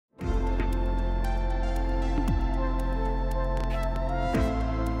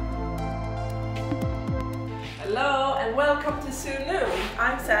welcome to SoonNoon.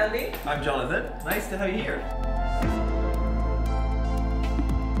 I'm Sally. I'm Jonathan. Nice to have you here.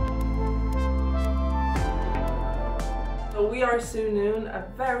 So we are SoonNoon, a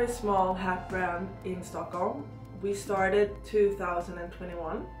very small hat brand in Stockholm. We started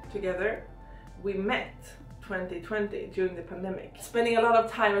 2021 together. We met 2020 during the pandemic. Spending a lot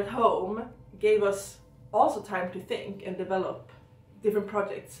of time at home gave us also time to think and develop different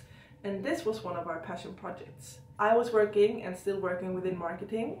projects. And this was one of our passion projects. I was working and still working within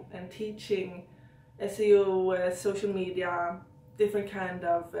marketing and teaching SEO, social media, different kind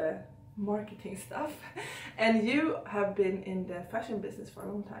of marketing stuff. And you have been in the fashion business for a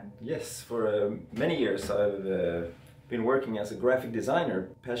long time. Yes, for many years I've been working as a graphic designer.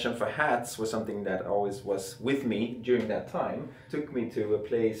 Passion for hats was something that always was with me during that time. Took me to a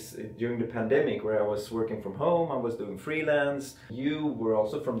place during the pandemic where I was working from home, I was doing freelance. You were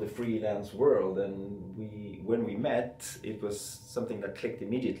also from the freelance world, and when we met, it was something that clicked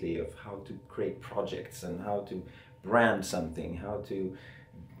immediately of how to create projects and how to brand something, how to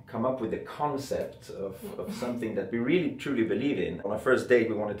come up with a concept of something that we really truly believe in. On our first date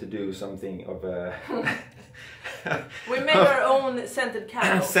we wanted to do something of a... We made our own scented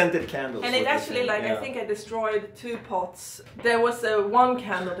candles. Scented candles. And it actually, like, yeah. I think I destroyed 2 pots. There was one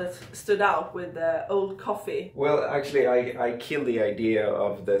candle that stood out with old coffee. Well, actually I killed the idea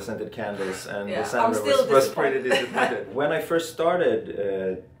of the scented candles, and yeah, Sandra was pretty disappointed. When I first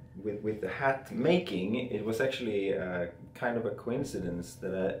started with the hat making, it was actually kind of a coincidence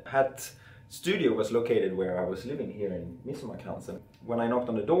that a hat studio was located where I was living here in Midsommarkransen. When I knocked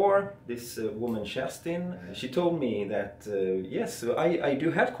on the door, this woman Kerstin, she told me that yes, I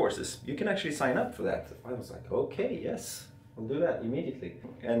do hat courses. You can actually sign up for that. I was like, okay, yes, I'll do that immediately.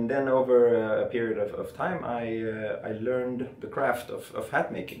 And then over a period of time, I learned the craft of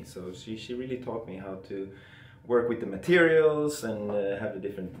hat making. So she really taught me how to work with the materials and have the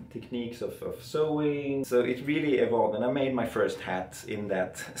different techniques of sewing. So it really evolved, and I made my first hat in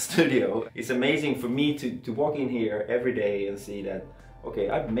that studio. It's amazing for me to walk in here every day and see that, okay,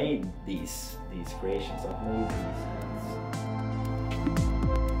 I've made these creations, I've made these hats.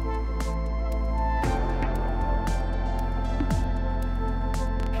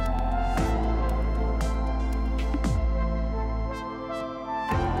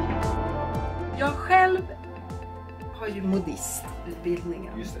 Jag själv har ju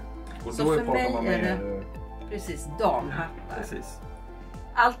modistutbildningen. Just det. Och så för mig är det precis damhattar. Precis.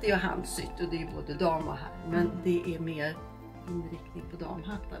 Allt är ju handsytt och det är både dam och herr, men det är mer inriktning på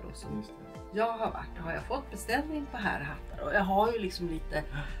damhattar då. Just det. Jag har jag fått beställning på herrhattar, och jag har ju liksom lite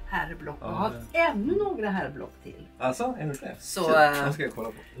herrblock och har ännu några herrblock till. Alltså, ännu fler? Så jag ska kolla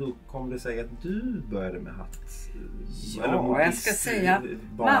på. Hur kom det sig att du började med hatt? Ja, jag ska säga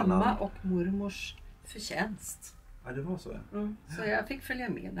mamma och mormors förtjänst. Ja, det var så. Mm. Så jag fick följa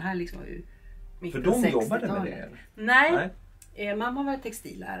med. Det här liksom var ju för de jobbade med det? Nej. Mamma var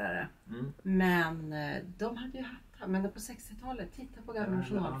textillärare. Men de hade ju hatt. Men på 60-talet, titta på gamla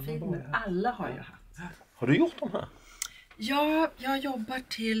journalfilmer. Alla har ju hatt. Har du gjort de här? Ja, jag jobbar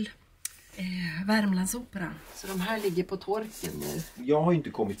till Värmlandsoperan. Så de här ligger på torken nu. Jag har inte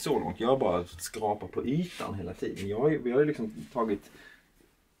kommit så långt. Jag har bara skrapat på ytan hela tiden. Vi har ju liksom tagit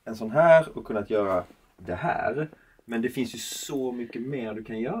en sån här och kunnat göra det här. Men det finns ju så mycket mer du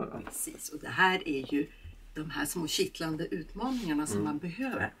kan göra. Precis, och det här är ju de här små kittlande utmaningarna som man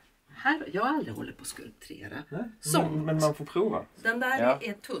behöver. Här, jag har aldrig hållit på att skulptera. Men man får prova. Den där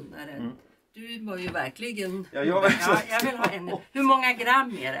är tunnare. Du var ju verkligen... Jag vill ha en. Hur många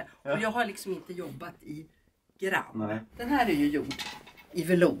gram är det? Och jag har liksom inte jobbat i gram. Nej. Den här är ju gjord i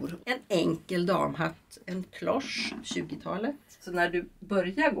velour. En enkel damhatt, en klosch, 20-talet. Så när du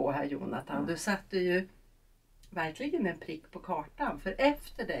börjar gå här, Jonathan, du satte ju verkligen en prick på kartan. För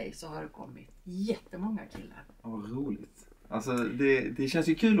efter dig så har det kommit jättemånga killar. Vad roligt. Alltså det känns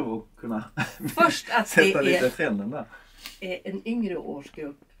ju kul att kunna först att sätta lite trenden där. En yngre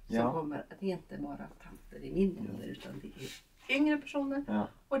årsgrupp som kommer, att det är inte bara tanter i min ålder, utan det är yngre personer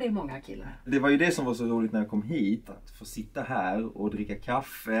och det är många killar. Det var ju det som var så roligt när jag kom hit, att få sitta här och dricka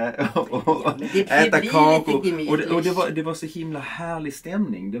kaffe och äta kakor. Och det var så himla härlig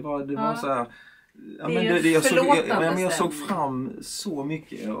stämning. Det var så här... Ja, men jag såg fram så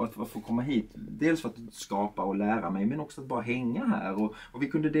mycket att få komma hit. Dels för att skapa och lära mig, men också att bara hänga här. Och vi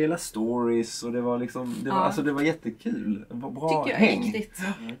kunde dela stories och det var liksom, det var jättekul. Det var bra häng. Tycker jag är riktigt.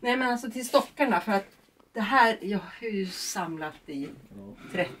 Nej, men alltså till stockarna, för att det här, jag har ju samlat i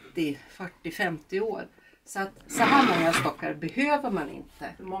 30, 40, 50 år. Så att så här många stockar behöver man inte.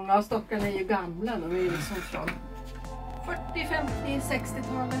 Många av stockarna är ju gamla, de är ju liksom från 40, 50,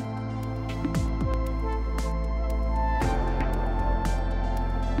 60-talet.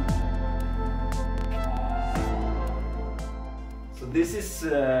 This is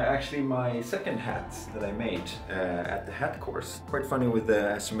actually my second hat that I made at the hat course. Quite funny with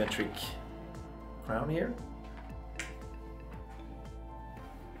the asymmetric crown here.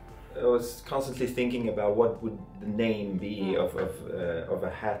 I was constantly thinking about what would the name be of a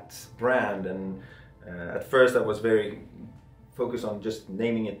hat brand, and at first I was very focused on just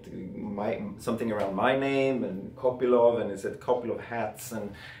naming it something around my name and Kopylov, and it said Kopylov hats,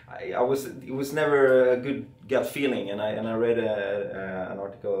 and it was never a good gut feeling, and I read an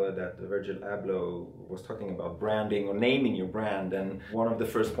article that Virgil Abloh was talking about branding or naming your brand, and one of the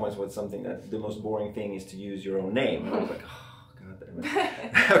first points was something that the most boring thing is to use your own name, and I was like,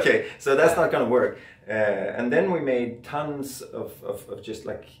 okay, so that's not gonna work. And then we made tons of just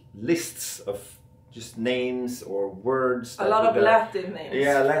like lists of just names or words. A lot of Latin names.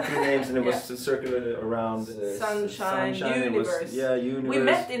 Yeah, Latin names, and it was circulated around sunshine, universe. Universe. We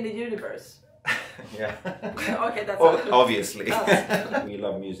met in the universe. Yeah. Okay, that's obviously. We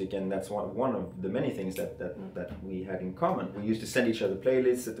love music, and that's one of the many things that we had in common. We used to send each other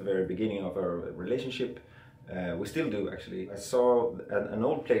playlists at the very beginning of our relationship. We still do, actually. I saw an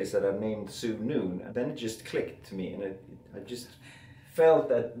old place that I named SoonNoon, and then it just clicked to me, and I just felt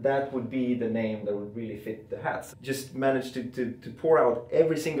that would be the name that would really fit the hats. Just managed to pour out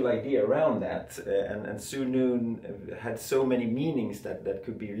every single idea around that, and SoonNoon had so many meanings that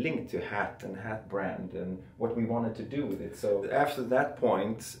could be linked to hat and hat brand and what we wanted to do with it. So after that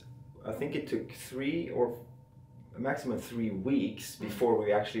point, I think it took 3 or maximum 3 weeks before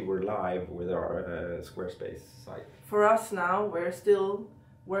we actually were live with our Squarespace site. For us now, we're still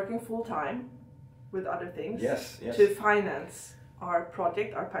working full time with other things. Yes. To finance our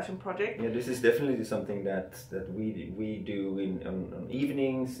project, our passion project. Yeah, this is definitely something that we do on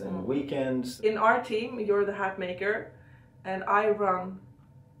evenings and weekends. In our team, you're the hat maker, and I run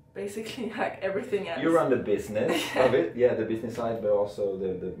basically like everything else. You run the business of it, yeah, the business side, but also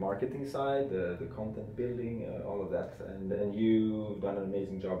the marketing side, the content building, all of that. And you've done an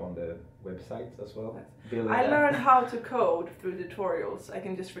amazing job on the websites as well. I learned how to code through tutorials. I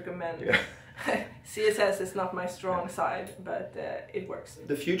can just recommend. Yeah. CSS is not my strong side, but it works.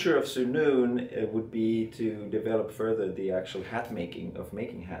 The future of SoonNoon would be to develop further the actual hat making of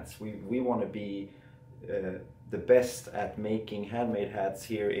making hats. We want to be the best at making handmade hats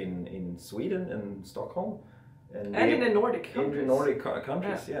here in Sweden and Stockholm. And in the Nordic countries. In the Nordic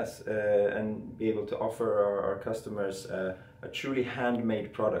countries, yeah. Yes. And be able to offer our customers a truly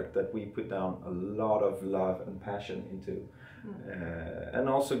handmade product that we put down a lot of love and passion into. And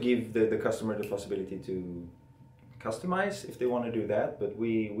also give the customer the possibility to customize if they want to do that, but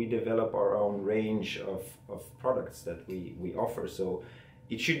we develop our own range of products that we offer, so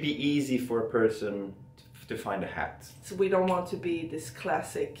it should be easy for a person to find a hat. So we don't want to be this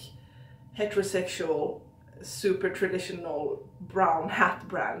classic heterosexual, super traditional brown hat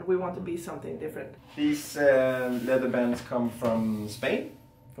brand. We want to be something different. These leather bands come from Spain,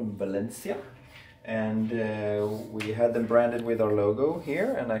 from Valencia. And we had them branded with our logo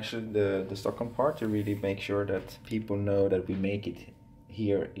here, and actually the Stockholm part, to really make sure that people know that we make it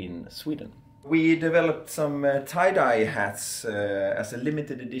here in Sweden. We developed some tie-dye hats as a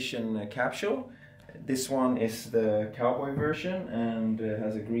limited edition capsule. This one is the cowboy version and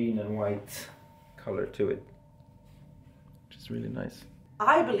has a green and white color to it, which is really nice.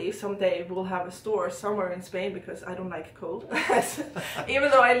 I believe someday we'll have a store somewhere in Spain, because I don't like cold,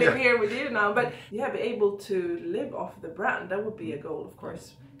 even though I live here with you now, but yeah, be able to live off the brand, that would be a goal, of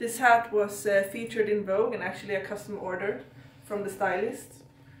course. This hat was featured in Vogue, and actually a custom order from the stylist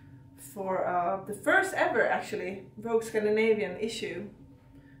for the first ever, actually, Vogue Scandinavian issue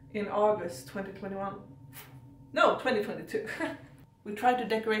in August 2021. No, 2022. We tried to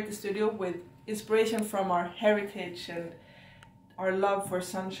decorate the studio with inspiration from our heritage and our love for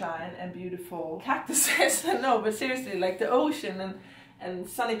sunshine and beautiful cactuses. No, but seriously, like the ocean and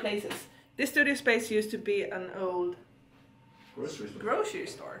sunny places. This studio space used to be an old grocery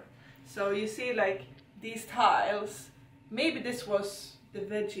store. So you see like these tiles, maybe this was the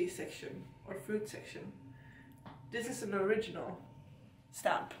veggie section or fruit section. This is an original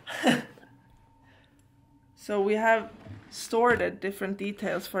stamp. So we have stored different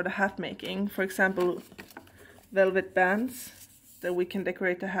details for the hat making. For example, velvet bands that we can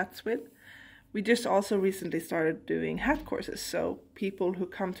decorate the hats with. We just also recently started doing hat courses, so people who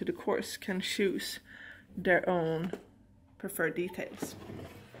come to the course can choose their own preferred details.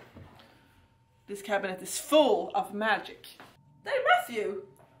 This cabinet is full of magic. Hey, Matthew!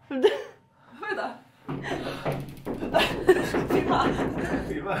 Vänta!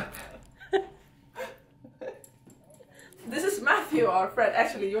 Filma! This is Matthew, our friend,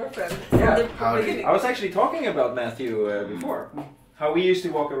 actually your friend. Yeah, I was actually talking about Matthew before. how we used to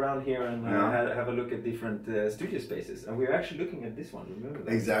walk around here and have a look at different studio spaces, and we were actually looking at this one. Remember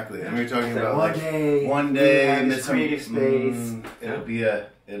that? Exactly, and we were talking about one day, Midsummer creative space.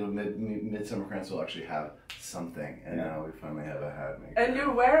 Midsummer Krantz will actually have something, and now we finally have a hat maker. And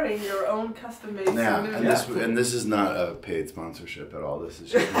you're wearing your own custom-made SoonNoon. And this is not a paid sponsorship at all. This is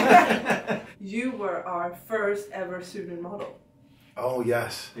just. You were our first ever SoonNoon model. Oh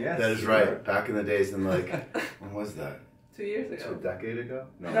yes, that is right. Back in the days, and like, when was that? 2 years ago. A decade ago?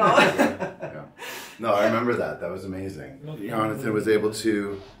 No. No, I remember that. That was amazing. Jonathan was able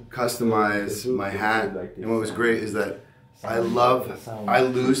to customize my hat, and what was great is that I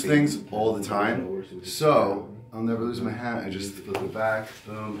lose things all the time, so I'll never lose my hat. I just flip it back,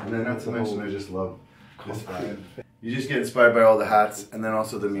 boom, and then not to mention I just love this vibe. You just get inspired by all the hats, and then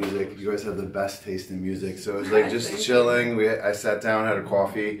also the music. You guys have the best taste in music, so it was like just chilling. I sat down, had a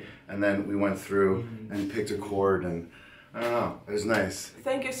coffee, and then we went through and picked a chord, and I don't know, it was nice.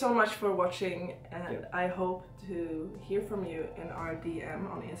 Thank you so much for watching, and I hope to hear from you in our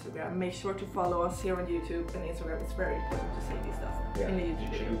DM on Instagram. Make sure to follow us here on YouTube and Instagram. It's very important to say these stuff in the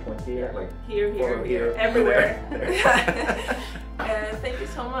YouTube video. Point here, like here, everywhere. Thank you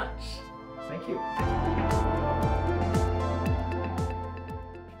so much. Thank you.